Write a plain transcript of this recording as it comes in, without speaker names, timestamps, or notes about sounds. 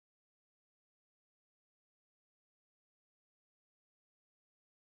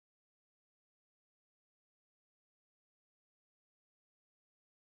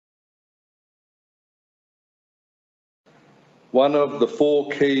One of the 4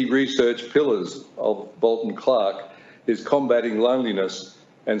 key research pillars of Bolton Clarke is combating loneliness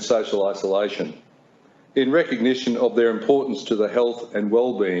and social isolation, in recognition of their importance to the health and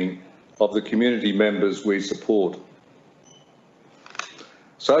well-being of the community members we support.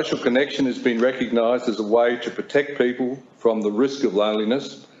 Social connection has been recognised as a way to protect people from the risk of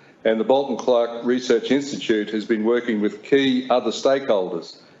loneliness, and the Bolton Clarke Research Institute has been working with key other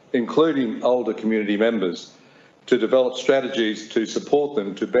stakeholders, including older community members, to develop strategies to support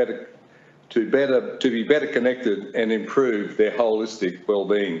them to be better connected and improve their holistic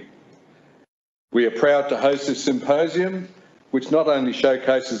well-being. We are proud to host this symposium, which not only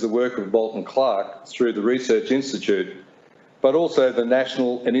showcases the work of Bolton Clarke through the Research Institute, but also the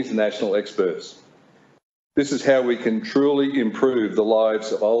national and international experts. This is how we can truly improve the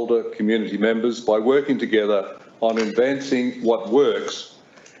lives of older community members, by working together on advancing what works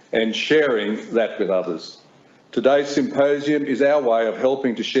and sharing that with others. Today's symposium is our way of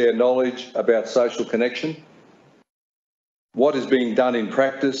helping to share knowledge about social connection, what is being done in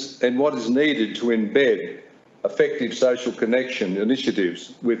practice, and what is needed to embed effective social connection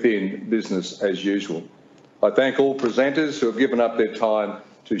initiatives within business as usual. I thank all presenters who have given up their time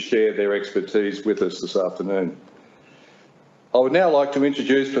to share their expertise with us this afternoon. I would now like to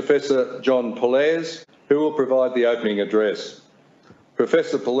introduce Professor John Pollaers, who will provide the opening address.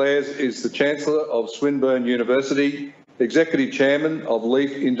 Professor Pollaers is the Chancellor of Swinburne University, Executive Chairman of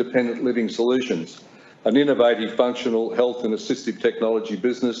Leaf Independent Living Solutions, an innovative functional health and assistive technology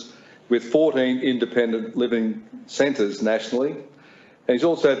business with 14 independent living centres nationally. And he's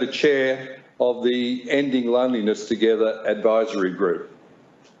also the Chair of the Ending Loneliness Together Advisory Group.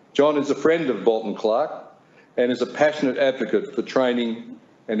 John is a friend of Bolton Clarke and is a passionate advocate for training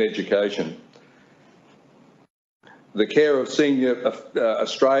and education. The care of senior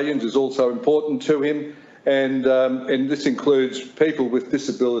Australians is also important to him, and this includes people with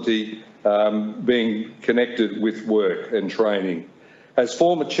disability being connected with work and training. As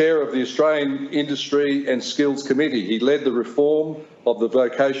former chair of the Australian Industry and Skills Committee, he led the reform of the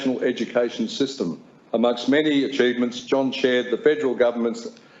vocational education system. Amongst many achievements, John chaired the federal government's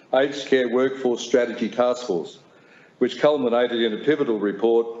Aged Care Workforce Strategy Task Force, which culminated in a pivotal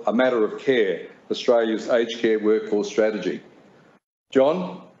report, A Matter of Care, Australia's Aged Care Workforce Strategy.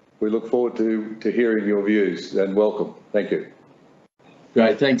 John, we look forward to hearing your views, and welcome. Thank you.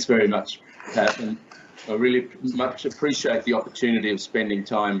 Great, thanks very much, Pat. And I really much appreciate the opportunity of spending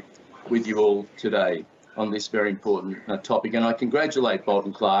time with you all today on this very important topic. And I congratulate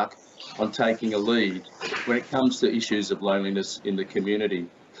Bolton Clarke on taking a lead when it comes to issues of loneliness in the community.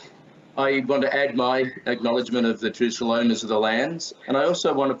 I want to add my acknowledgement of the traditional owners of the lands, and I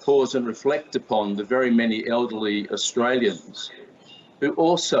also want to pause and reflect upon the very many elderly Australians who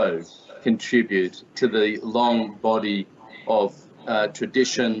also contribute to the long body of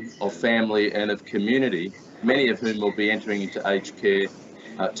tradition, of family and of community, many of whom will be entering into aged care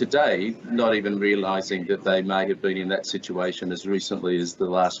today, not even realising that they may have been in that situation as recently as the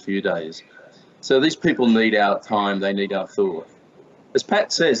last few days. So these people need our time, they need our thought. As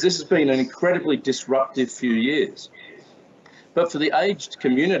Pat says, this has been an incredibly disruptive few years. But for the aged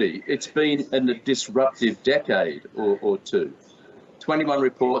community, it's been a disruptive decade or two. 21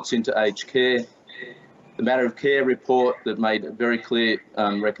 reports into aged care, the Matter of Care report that made very clear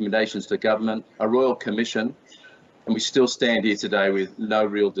recommendations to government, a Royal Commission, and we still stand here today with no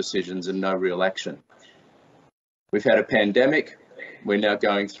real decisions and no real action. We've had a pandemic. We're now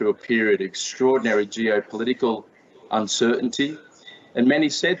going through a period of extraordinary geopolitical uncertainty. And many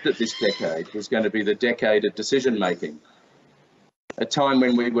said that this decade was going to be the decade of decision making, a time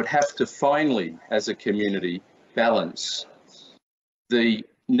when we would have to finally, as a community, balance the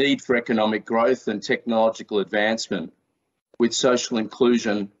need for economic growth and technological advancement with social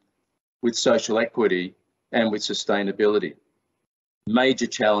inclusion, with social equity, and with sustainability. Major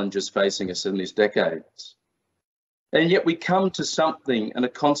challenges facing us in this decade. And yet we come to something and a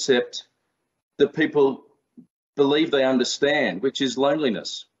concept that people believe they understand, which is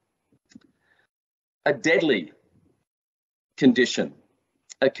loneliness. A deadly condition,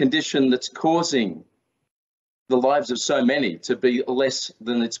 a condition that's causing the lives of so many to be less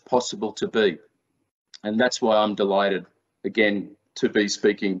than it's possible to be. And that's why I'm delighted, again, to be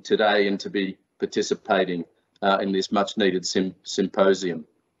speaking today and to be participating in this much needed symposium.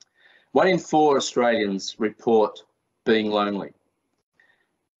 1 in 4 Australians report being lonely.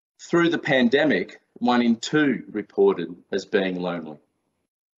 Through the pandemic, 1 in 2 reported as being lonely.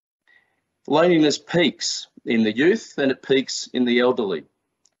 Loneliness peaks in the youth and it peaks in the elderly.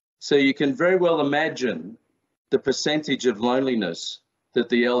 So you can very well imagine the percentage of loneliness that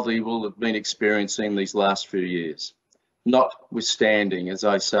the elderly will have been experiencing these last few years. notwithstanding, as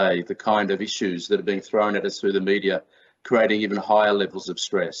I say, the kind of issues that are being thrown at us through the media, creating even higher levels of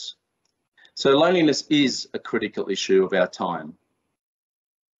stress. So loneliness is a critical issue of our time.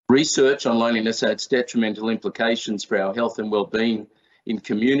 Research on loneliness and its detrimental implications for our health and well-being in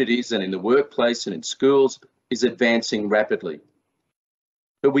communities and in the workplace and in schools is advancing rapidly.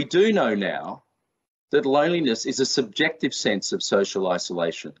 But we do know now that loneliness is a subjective sense of social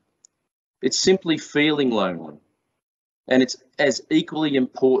isolation. It's simply feeling lonely, and it's as equally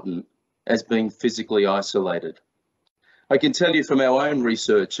important as being physically isolated. I can tell you from our own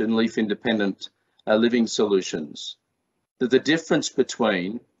research in Leaf Independent Living Solutions that the difference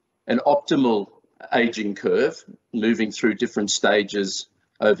between an optimal aging curve, moving through different stages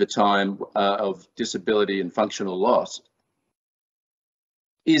over time of disability and functional loss,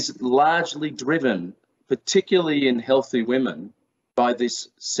 is largely driven, particularly in healthy women, by this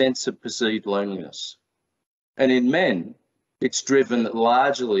sense of perceived loneliness. And in men, it's driven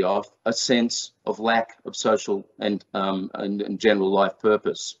largely off a sense of lack of social and general life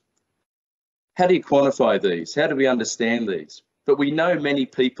purpose. How do you quantify these? How do we understand these? But we know many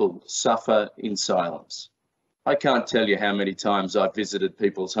people suffer in silence. I can't tell you how many times I've visited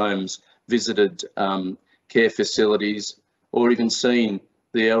people's homes, visited care facilities, or even seen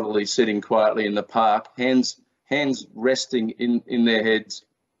the elderly sitting quietly in the park, hands resting in their heads,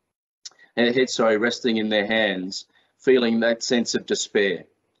 resting in their hands, feeling that sense of despair.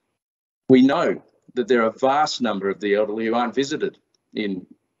 We know that there are a vast number of the elderly who aren't visited in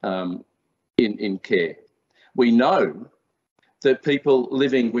care. We know that people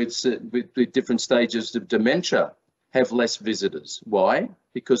living with different stages of dementia have less visitors. Why?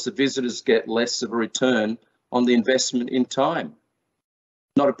 Because the visitors get less of a return on the investment in time,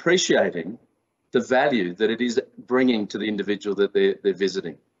 not appreciating the value that it is bringing to the individual that they're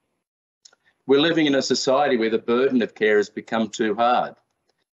visiting. We're living in a society where the burden of care has become too hard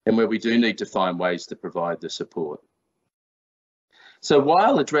and where we do need to find ways to provide the support. So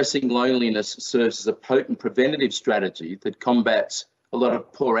while addressing loneliness serves as a potent preventative strategy that combats a lot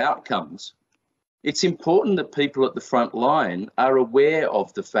of poor outcomes, it's important that people at the front line are aware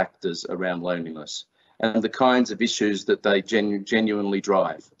of the factors around loneliness and the kinds of issues that they genuinely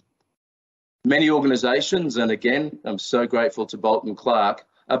drive. Many organisations, and again, I'm so grateful to Bolton Clarke,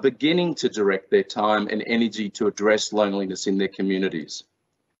 are beginning to direct their time and energy to address loneliness in their communities.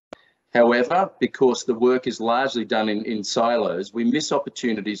 However, because the work is largely done in silos, we miss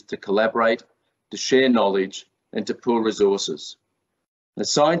opportunities to collaborate, to share knowledge, and to pool resources. The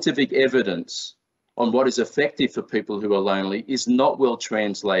scientific evidence on what is effective for people who are lonely is not well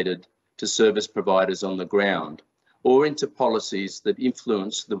translated to service providers on the ground or into policies that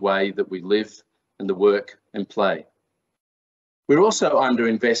influence the way that we live and the work and play. We're also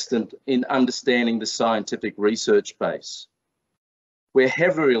underinvested in understanding the scientific research base. We're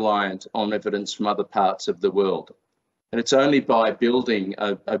heavily reliant on evidence from other parts of the world. And it's only by building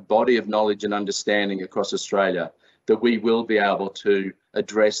a body of knowledge and understanding across Australia that we will be able to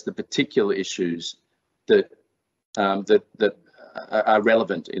address the particular issues that are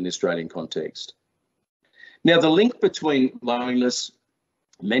relevant in the Australian context. Now, the link between loneliness,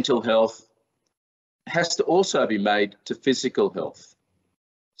 mental health, has to also be made to physical health.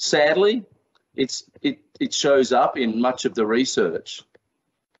 Sadly, it shows up in much of the research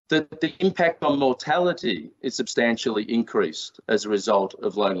that the impact on mortality is substantially increased as a result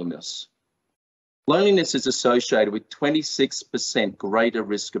of loneliness. Loneliness is associated with 26% greater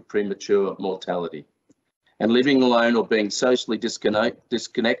risk of premature mortality, and living alone or being socially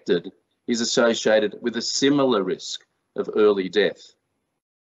disconnected is associated with a similar risk of early death.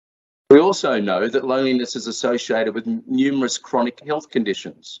 We also know that loneliness is associated with numerous chronic health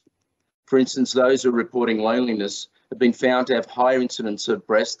conditions. For instance, those who are reporting loneliness have been found to have higher incidence of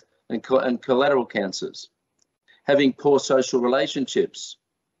breast and collateral cancers. Having poor social relationships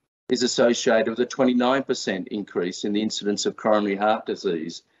is associated with a 29% increase in the incidence of coronary heart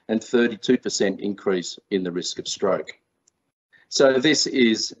disease and 32% increase in the risk of stroke. So this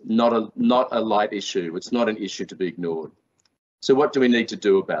is not a light issue. It's not an issue to be ignored. So what do we need to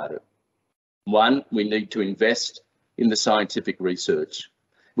do about it? One, we need to invest in the scientific research.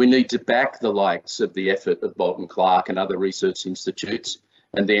 We need to back the likes of the effort of Bolton Clarke and other research institutes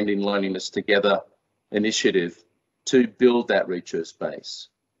and the Ending Loneliness Together initiative to build that research base.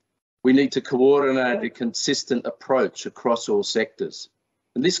 We need to coordinate a consistent approach across all sectors.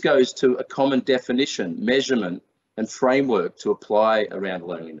 And this goes to a common definition, measurement, and framework to apply around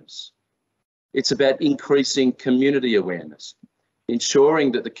loneliness. It's about increasing community awareness,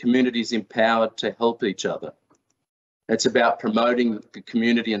 ensuring that the community is empowered to help each other. It's about promoting the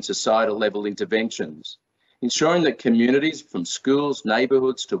community and societal level interventions, ensuring that communities from schools,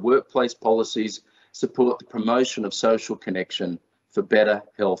 neighbourhoods to workplace policies support the promotion of social connection for better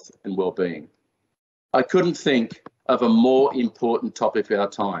health and well-being. I couldn't think of a more important topic of our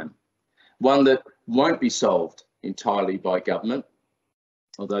time, one that won't be solved entirely by government,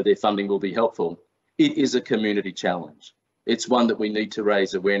 although their funding will be helpful. It is a community challenge. It's one that we need to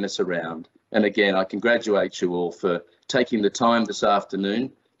raise awareness around. And again, I congratulate you all for taking the time this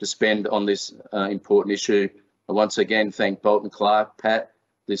afternoon to spend on this important issue. I once again thank Bolton Clarke, Pat,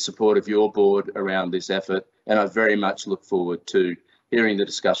 the support of your board around this effort, and I very much look forward to hearing the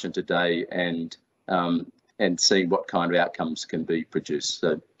discussion today and seeing what kind of outcomes can be produced.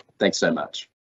 So thanks so much.